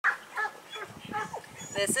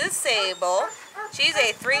This is Sable. She's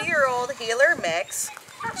a 3-year-old heeler mix.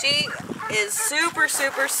 She is super,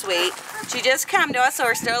 super sweet. She just came to us, so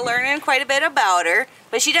we're still learning quite a bit about her.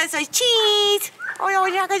 But she does say, cheese! Oh, no,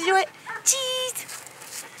 you're not going to do it. Cheese!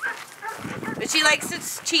 But she likes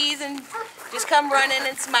to cheese and just come running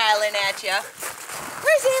and smiling at you.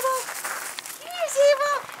 Where's Sable? Here's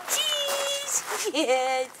Sable. Cheese!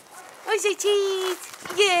 Yes. Oh, say cheese.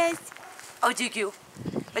 Yes. Oh, thank you.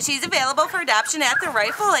 But she's available for adoption at the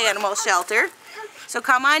Rifle Animal Shelter. So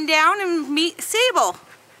come on down and meet Sable.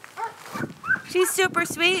 She's super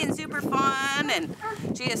sweet and super fun, and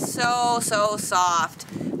she is so, so soft.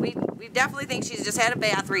 We definitely think she's just had a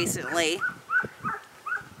bath recently.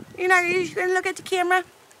 You're going to look at the camera?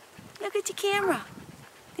 Look at the camera.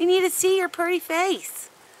 They need to see your pretty face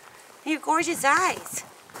and your gorgeous eyes.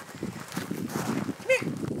 Come here.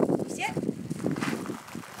 Sit.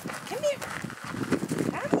 Come here.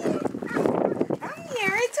 Come here. Come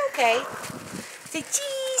here. It's okay. Say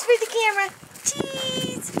cheese for the camera.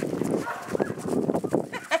 Cheese.